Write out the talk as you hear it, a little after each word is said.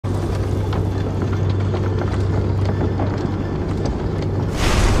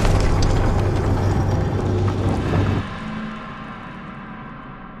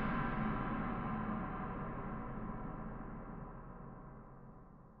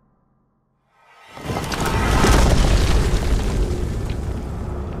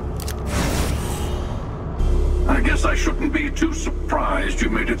too surprised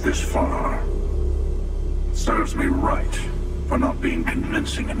you made it this far. Serves me right for not being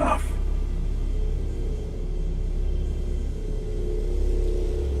convincing enough.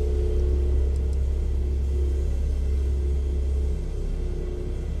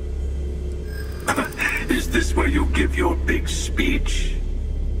 Is this where you give your big speech?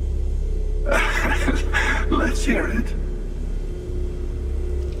 Let's hear it.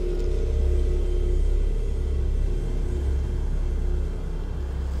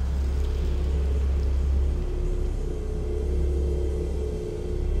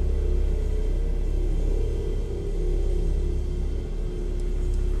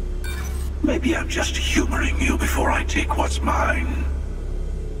 Maybe I'm just humoring you before I take what's mine.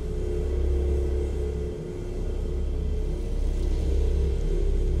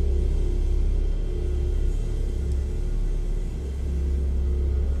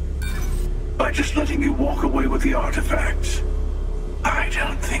 By just letting you walk away with the artifacts? I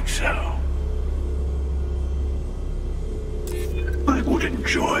don't think so. I would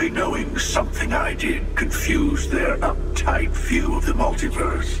enjoy knowing something I did confused their uptight view of the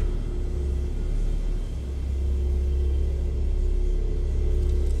multiverse.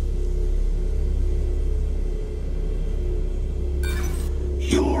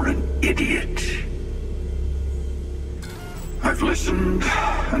 You're an idiot. I've listened,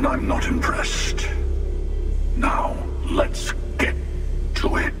 and I'm not impressed. Now, let's get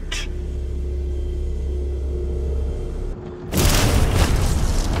to it.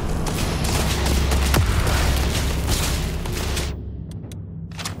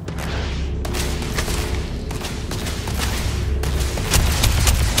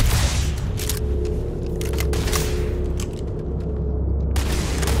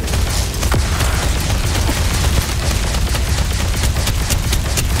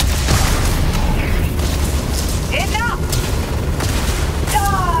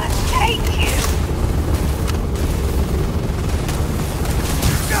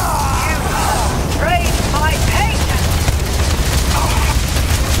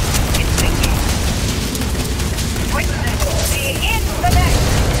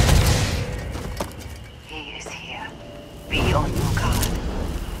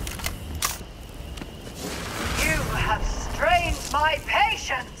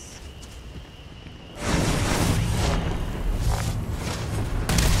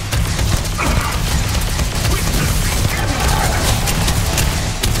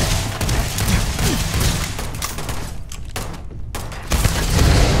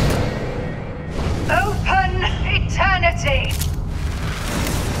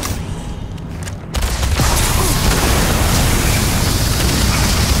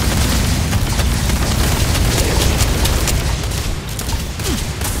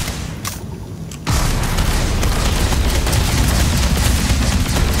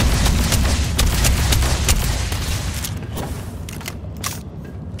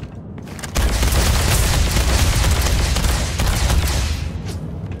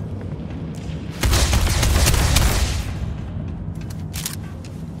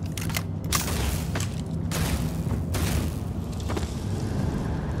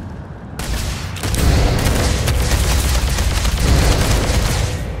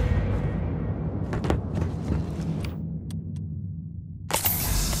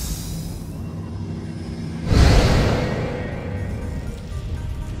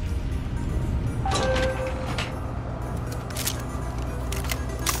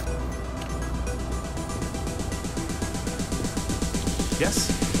 Yes?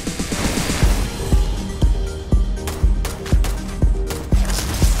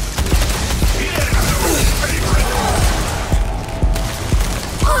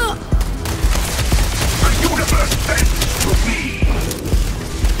 The universe bends to me.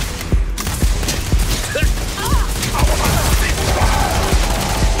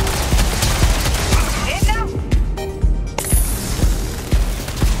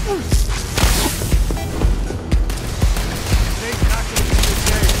 Today's not going to be a good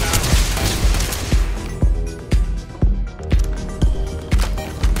day.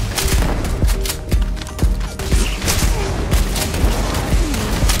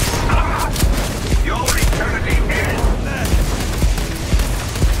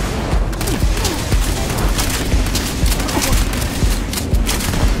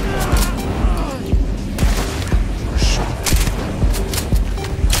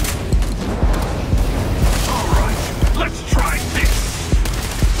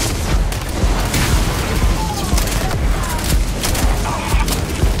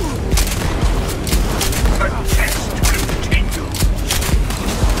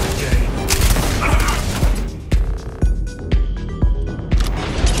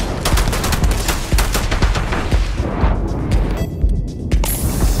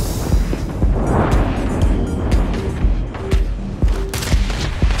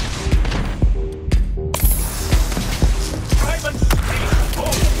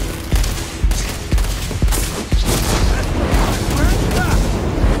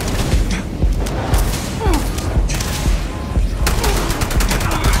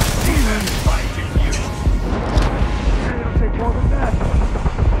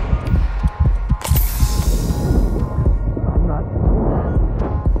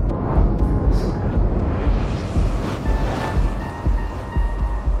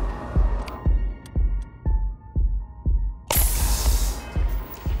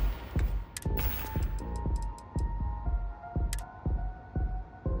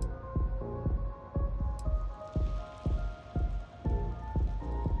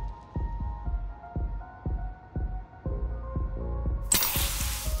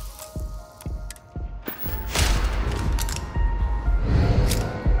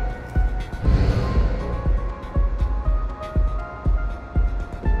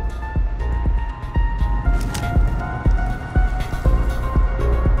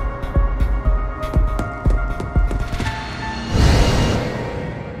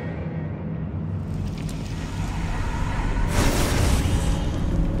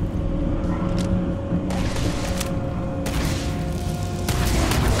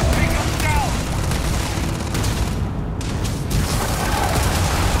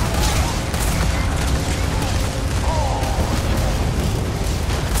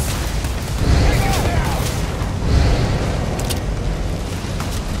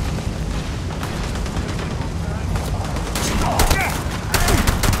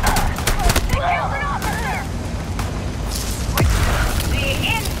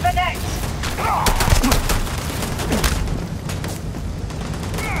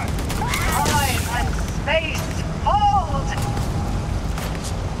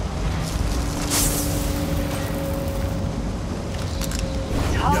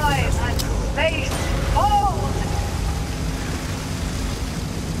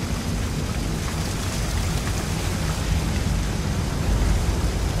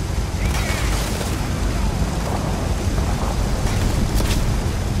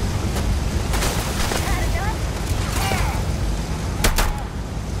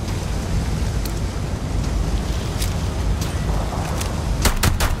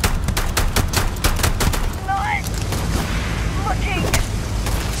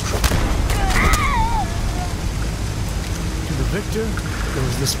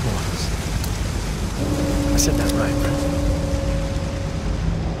 this was. I said that right?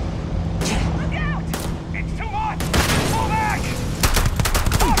 Look out! It's too much! Pull back!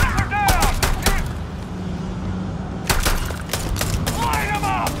 Officers are down! Line them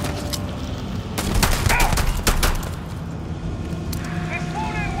up! This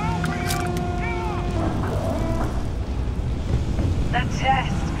won't end well for you! Give up! The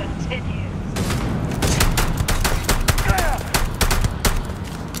test continues.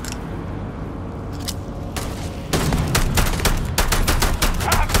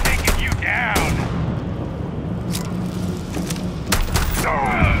 I'm taking you down!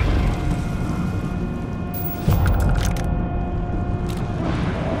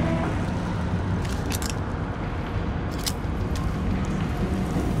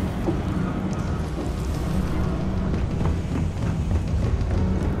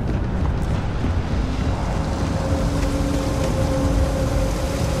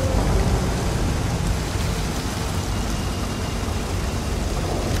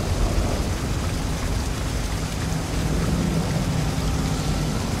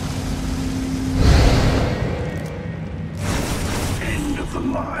 End of the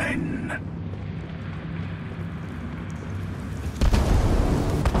line.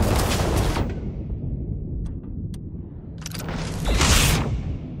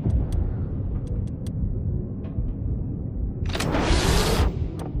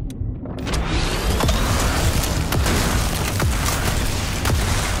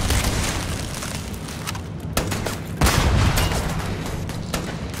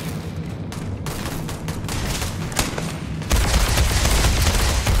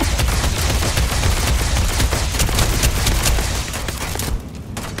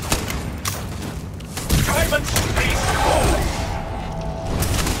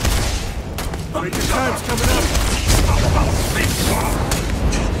 Time's coming up.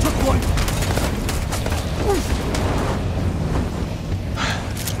 Took one.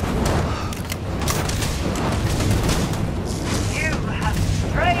 You have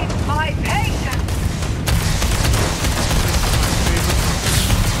strained my patience.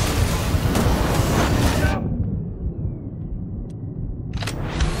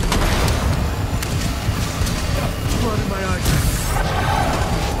 Blood in my eyes.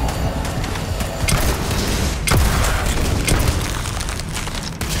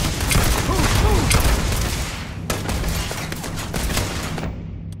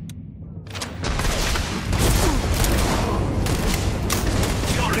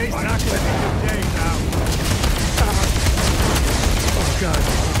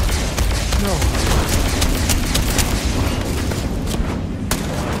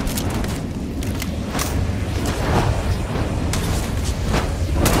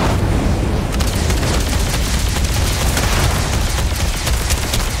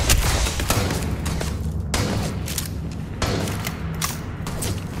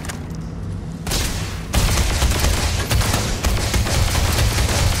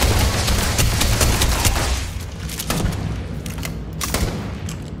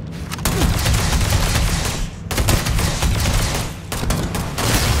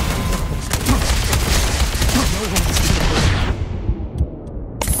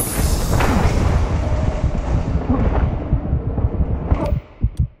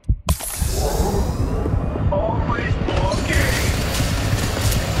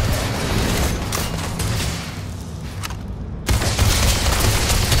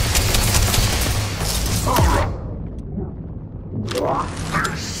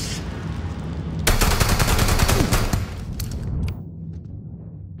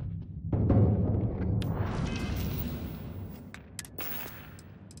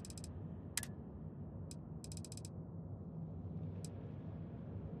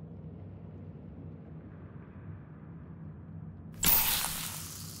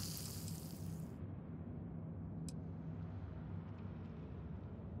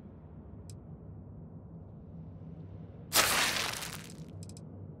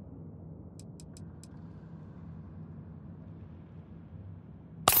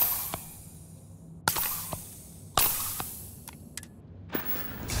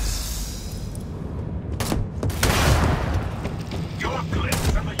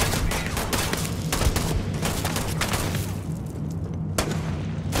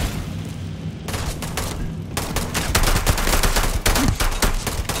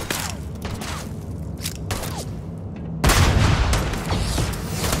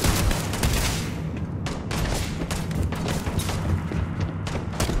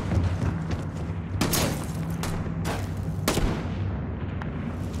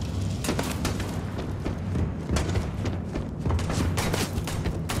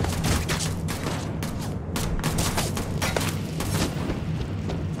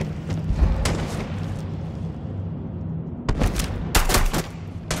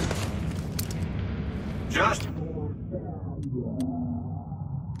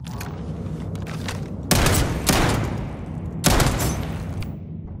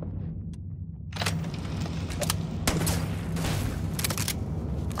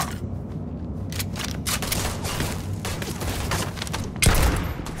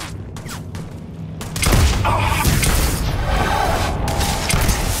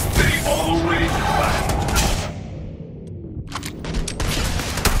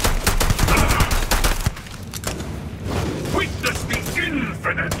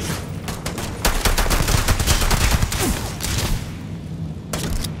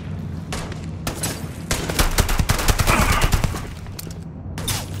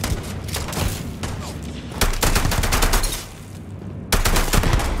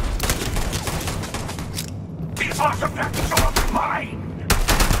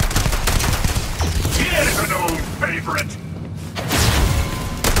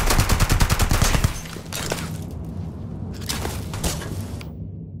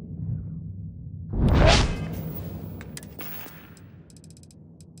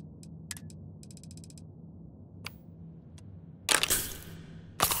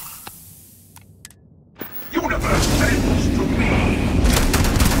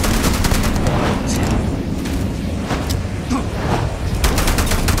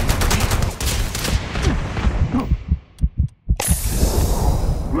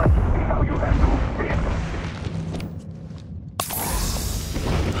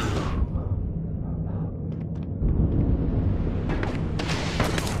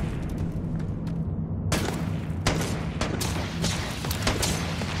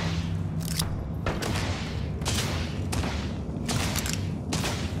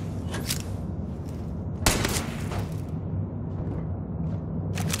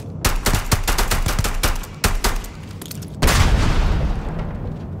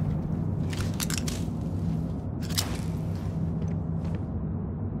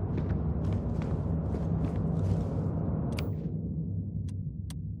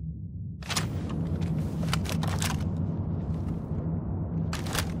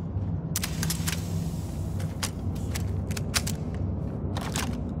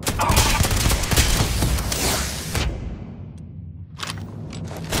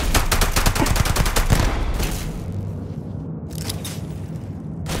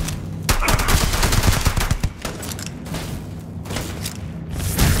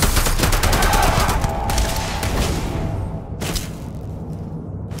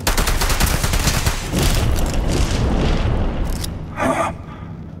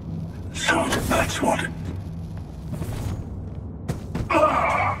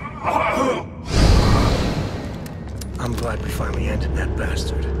 that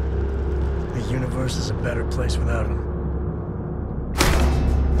bastard. The universe is a better place without him.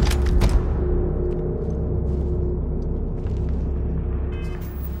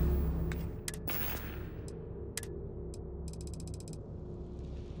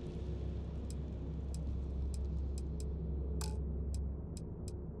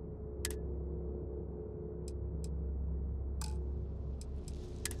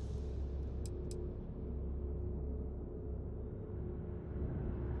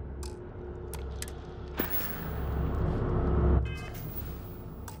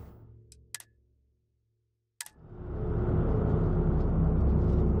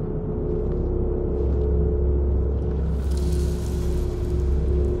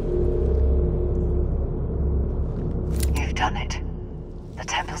 Done it. The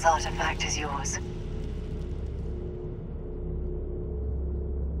temple's artifact is yours.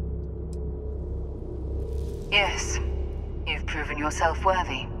 Yes, you've proven yourself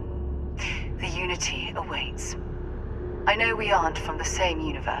worthy. The Unity awaits. I know we aren't from the same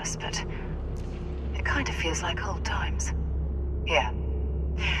universe, but it kind of feels like old times. Here.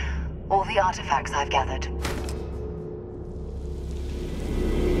 All the artifacts I've gathered.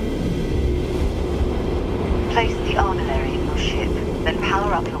 Place the armillary in your ship, then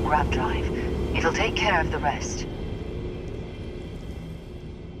power up your grav drive. It'll take care of the rest.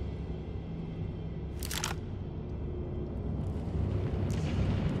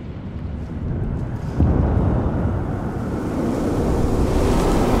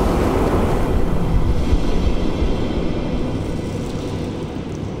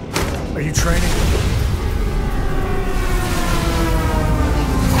 Are you training?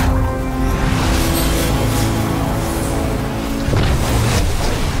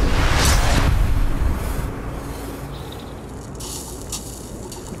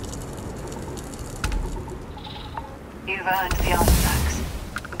 You've earned the artifacts.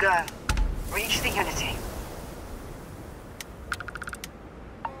 Go. Reach the Unity.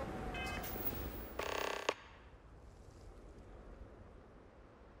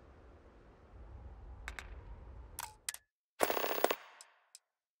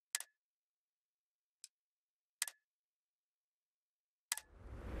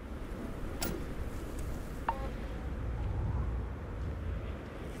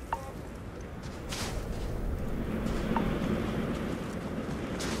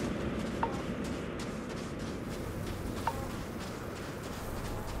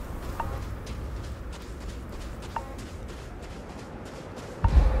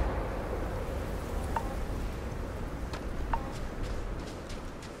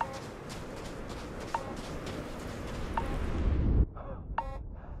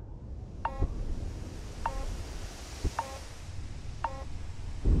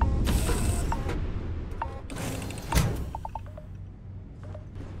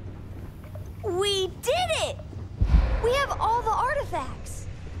 We did it! We have all the artifacts!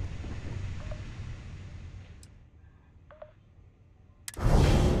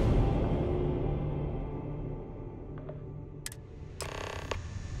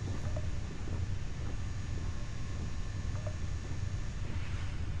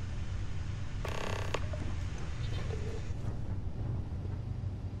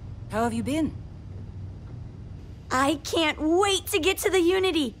 How have you been? I can't wait to get to the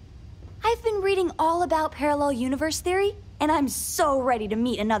Unity! I've been reading all about parallel universe theory, and I'm so ready to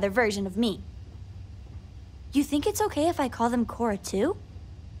meet another version of me. You think it's okay if I call them Cora too?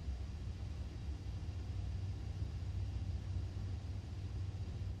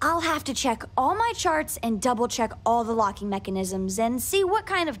 I'll have to check all my charts and double-check all the locking mechanisms and see what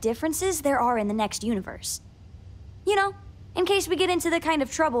kind of differences there are in the next universe. You know, in case we get into the kind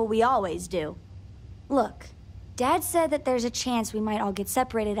of trouble we always do. Look, Dad said that there's a chance we might all get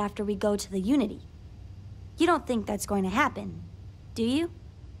separated after we go to the Unity. You don't think that's going to happen, do you?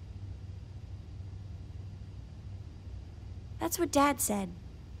 That's what Dad said.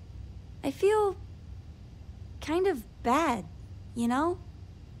 I feel kind of bad, you know?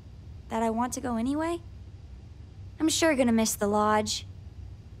 That I want to go anyway. I'm sure gonna miss the lodge,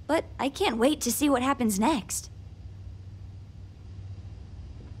 but I can't wait to see what happens next.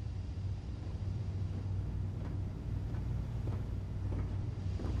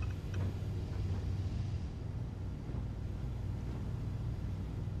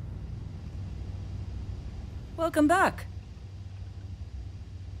 Welcome back.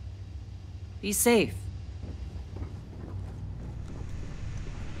 Be safe.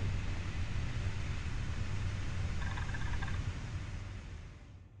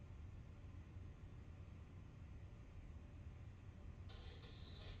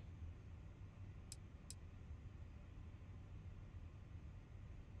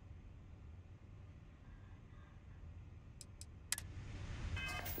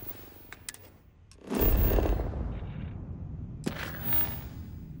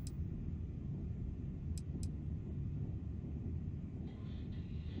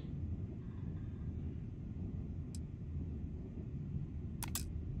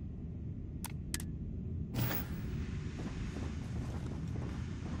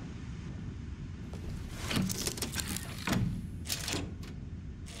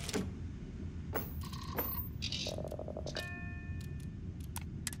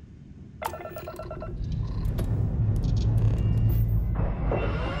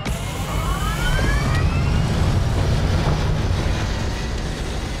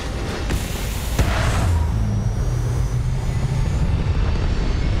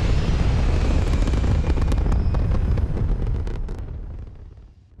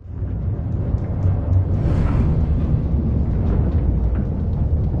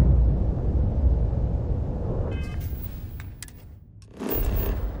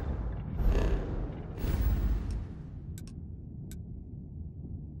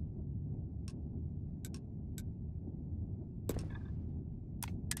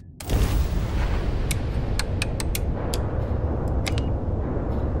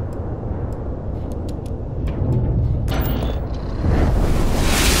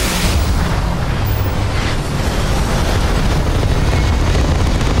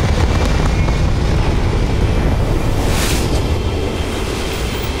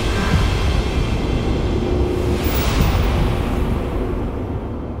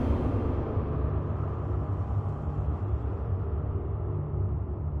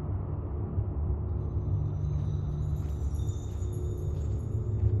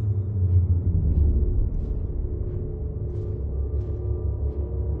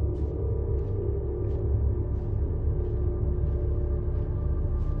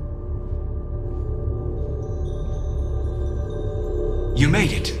 You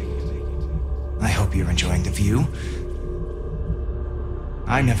made it. I hope you're enjoying the view.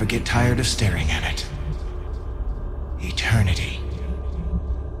 I never get tired of staring at it. Eternity.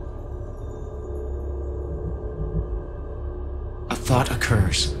 A thought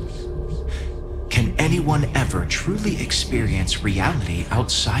occurs. Can anyone ever truly experience reality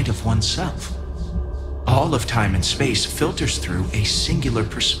outside of oneself? All of time and space filters through a singular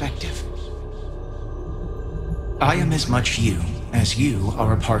perspective. I am as much you as you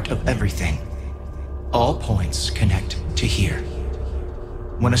are a part of everything. All points connect to here.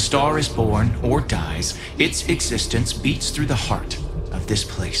 When a star is born or dies, its existence beats through the heart of this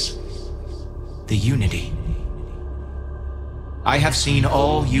place. The unity. I have seen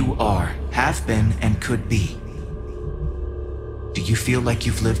all you are, have been, and could be. Do you feel like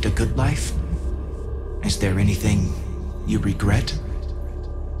you've lived a good life? Is there anything you regret?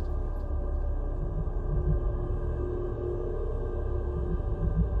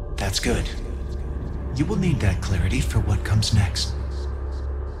 That's good. You will need that clarity for what comes next.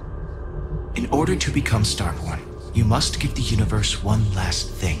 In order to become Starborn, you must give the universe one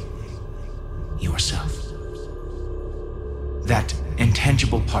last thing. Yourself. That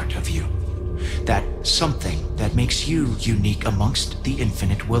intangible part of you. That something that makes you unique amongst the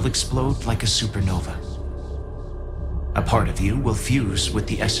infinite will explode like a supernova. A part of you will fuse with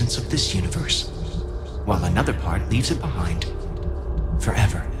the essence of this universe, while another part leaves it behind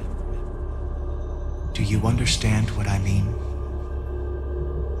forever. Do you understand what I mean?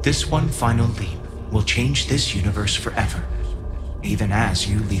 This one final leap will change this universe forever, even as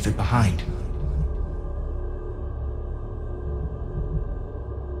you leave it behind.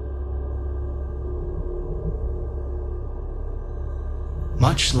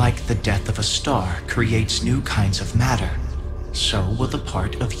 Much like the death of a star creates new kinds of matter, so will the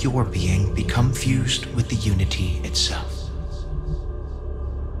part of your being become fused with the unity itself.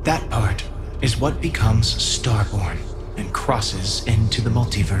 That part is what becomes Starborn and crosses into the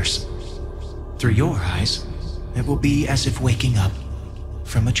multiverse. Through your eyes, it will be as if waking up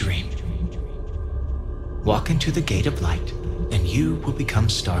from a dream. Walk into the gate of light, and you will become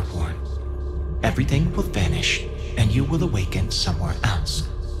Starborn. Everything will vanish, and you will awaken somewhere else.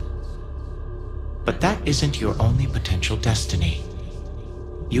 But that isn't your only potential destiny.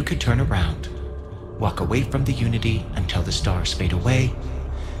 You could turn around, walk away from the unity until the stars fade away,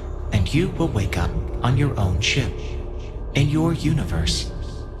 and you will wake up on your own ship, in your universe.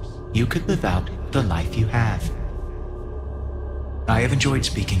 You could live out the life you have. I have enjoyed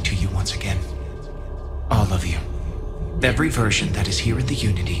speaking to you once again. All of you. Every version that is here in the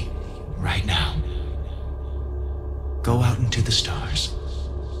Unity, right now. Go out into the stars.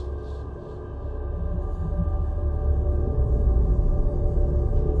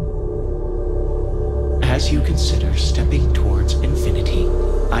 As you consider stepping towards infinity,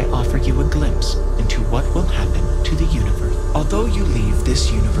 I offer you a glimpse into what will happen to the universe. Although you leave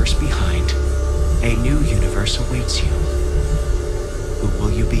this universe behind, a new universe awaits you. Who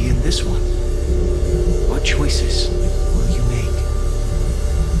will you be in this one? What choices will you make?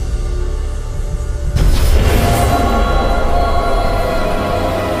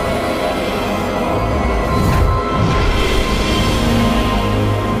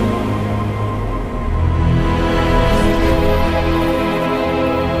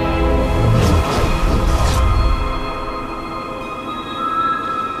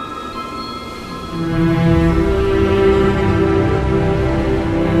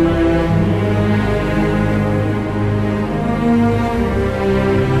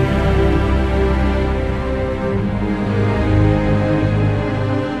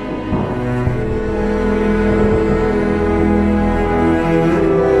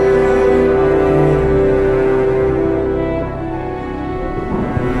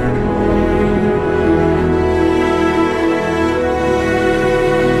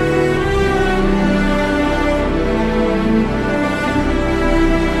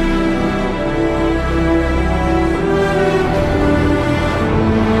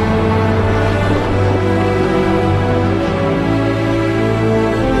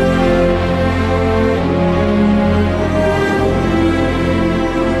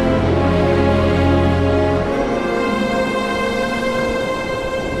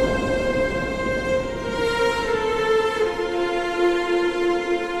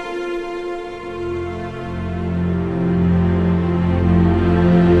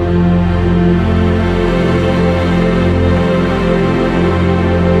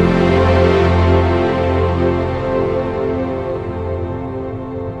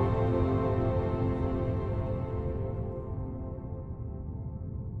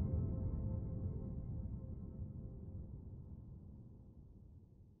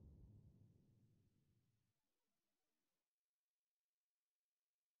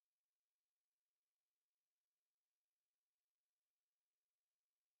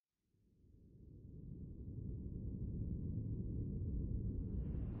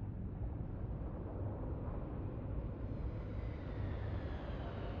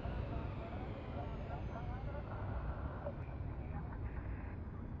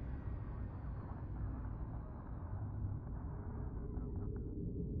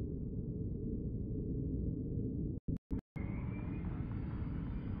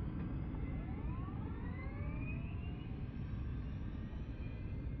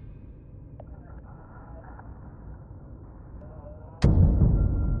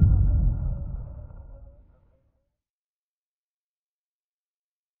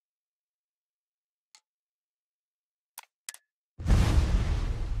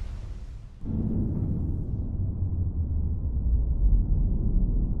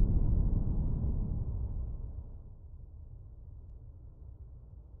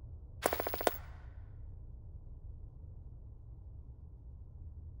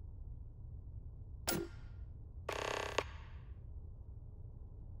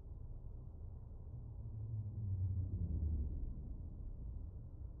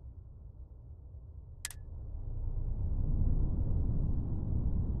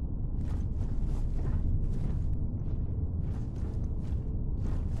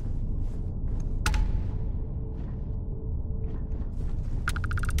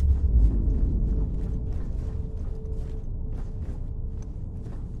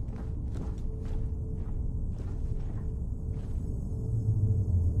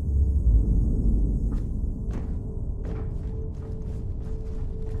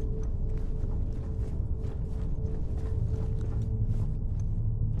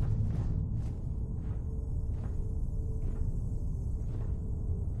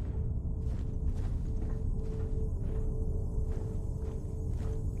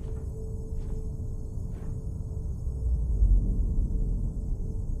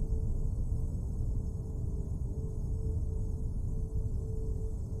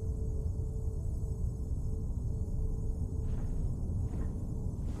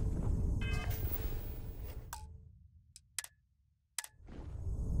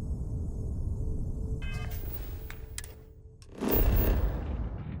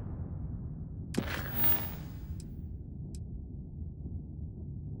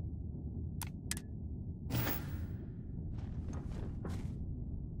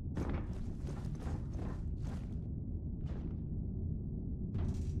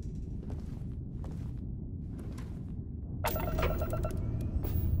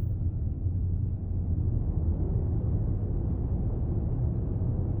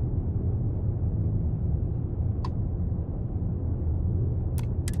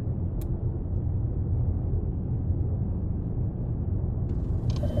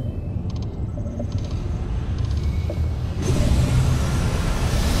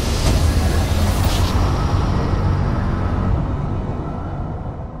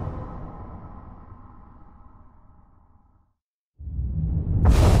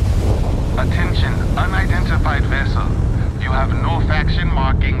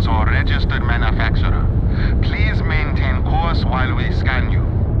 registered manufacturer. Please maintain course while we scan you.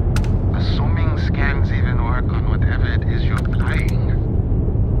 Assuming scans even work on whatever it is you're flying.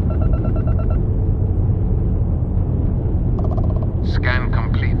 Scan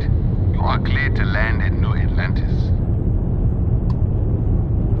complete. You are cleared to land in New Atlantis.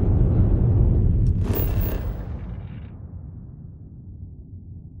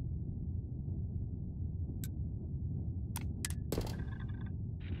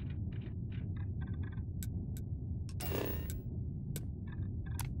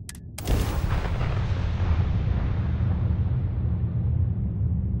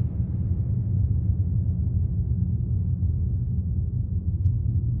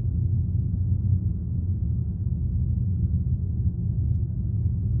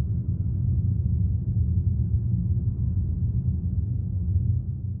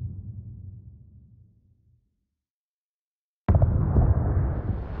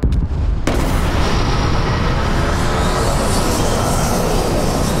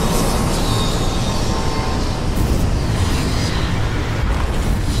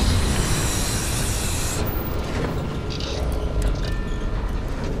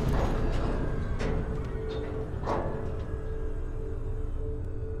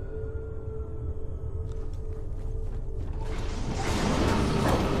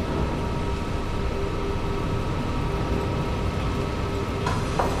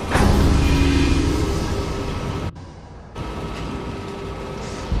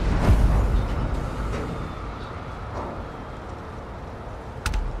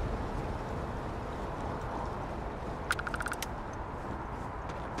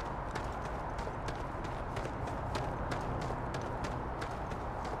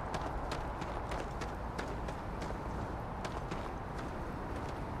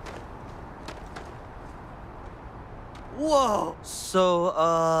 Whoa!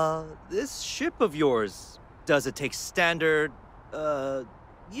 So, this ship of yours, does it take standard,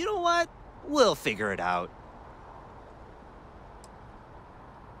 you know what? We'll figure it out.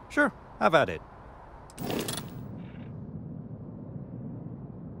 Sure, have at it.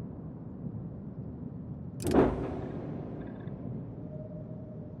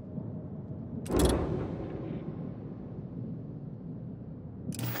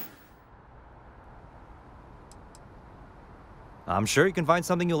 I'm sure you can find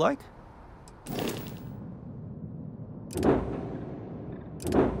something you like.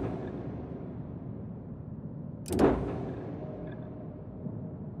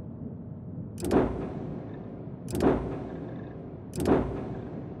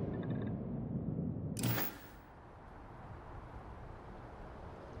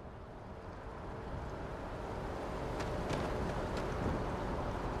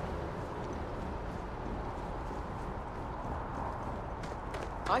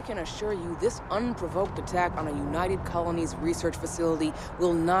 I can assure you this unprovoked attack on a United Colonies research facility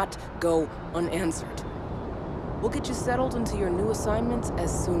will not go unanswered. We'll get you settled into your new assignments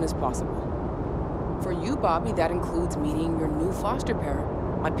as soon as possible. For you, Bobby, that includes meeting your new foster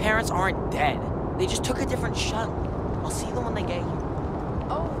parent. My parents aren't dead. They just took a different shuttle. I'll see them when they get here.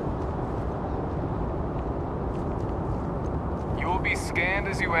 Oh. You will be scanned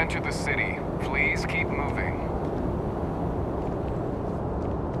as you enter the city. Please keep moving.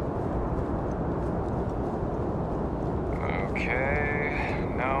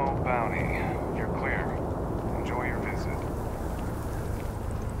 Okay, no bounty. You're clear. Enjoy your visit.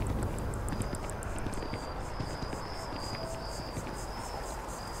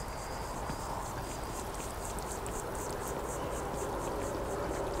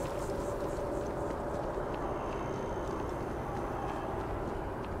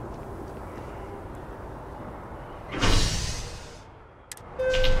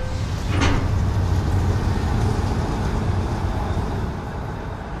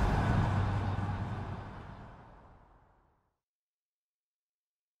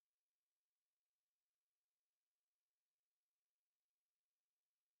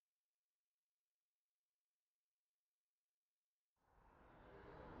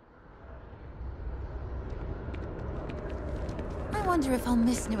 I wonder if I'll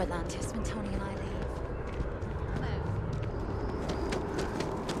miss New Atlantis when Tony and I leave.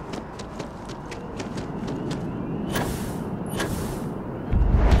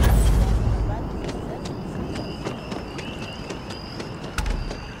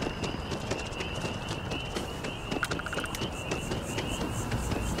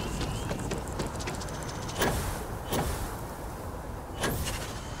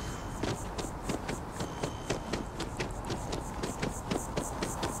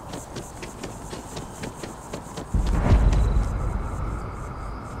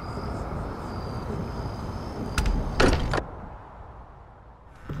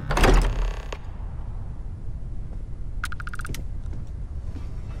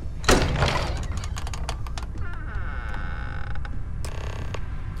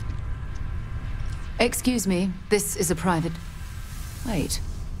 Excuse me, this is a private... Wait.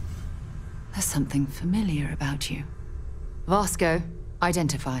 There's something familiar about you. Vasco,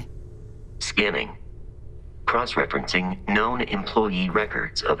 identify. Scanning. Cross-referencing known employee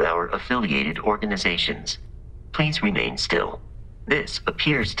records of our affiliated organizations. Please remain still. This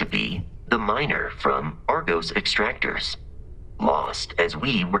appears to be the miner from Argos Extractors. Lost as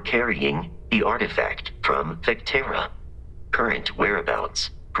we were carrying the artifact from Vectera. Current whereabouts,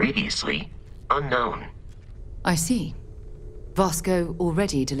 previously unknown. I see. Vasco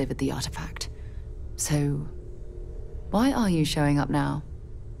already delivered the artifact. So, why are you showing up now?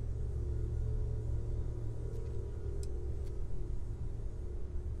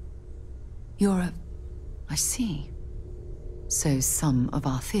 I see. So some of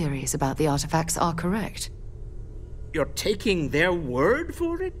our theories about the artifacts are correct. You're taking their word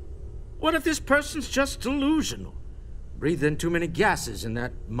for it? What if this person's just delusional? Breathed in too many gases in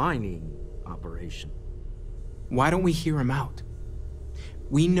that mining operation. Why don't we hear him out?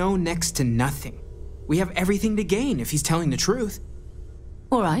 We know next to nothing. We have everything to gain if he's telling the truth.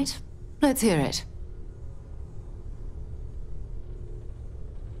 All right, let's hear it.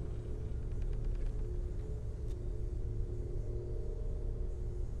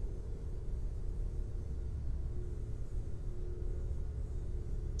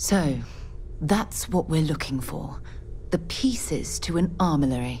 So, that's what we're looking for. The pieces to an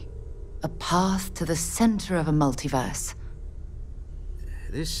armillary. A path to the center of a multiverse.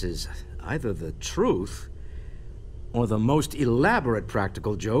 This is either the truth, or the most elaborate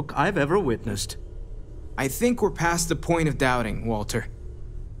practical joke I've ever witnessed. I think we're past the point of doubting, Walter.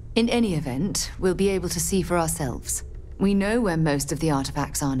 In any event, we'll be able to see for ourselves. We know where most of the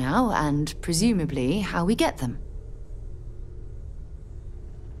artifacts are now, and presumably how we get them.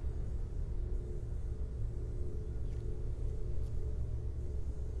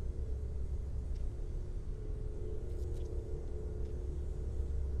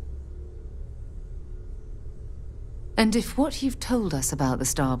 And if what you've told us about the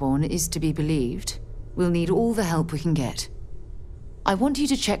Starborn is to be believed, we'll need all the help we can get. I want you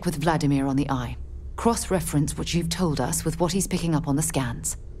to check with Vladimir on the Eye. Cross-reference what you've told us with what he's picking up on the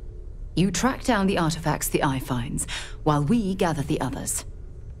scans. You track down the artifacts the Eye finds, while we gather the others.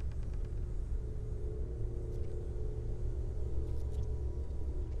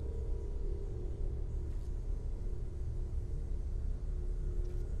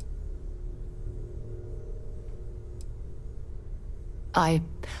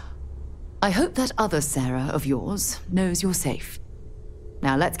 I hope that other Sarah of yours knows you're safe.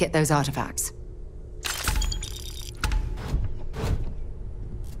 Now let's get those artifacts.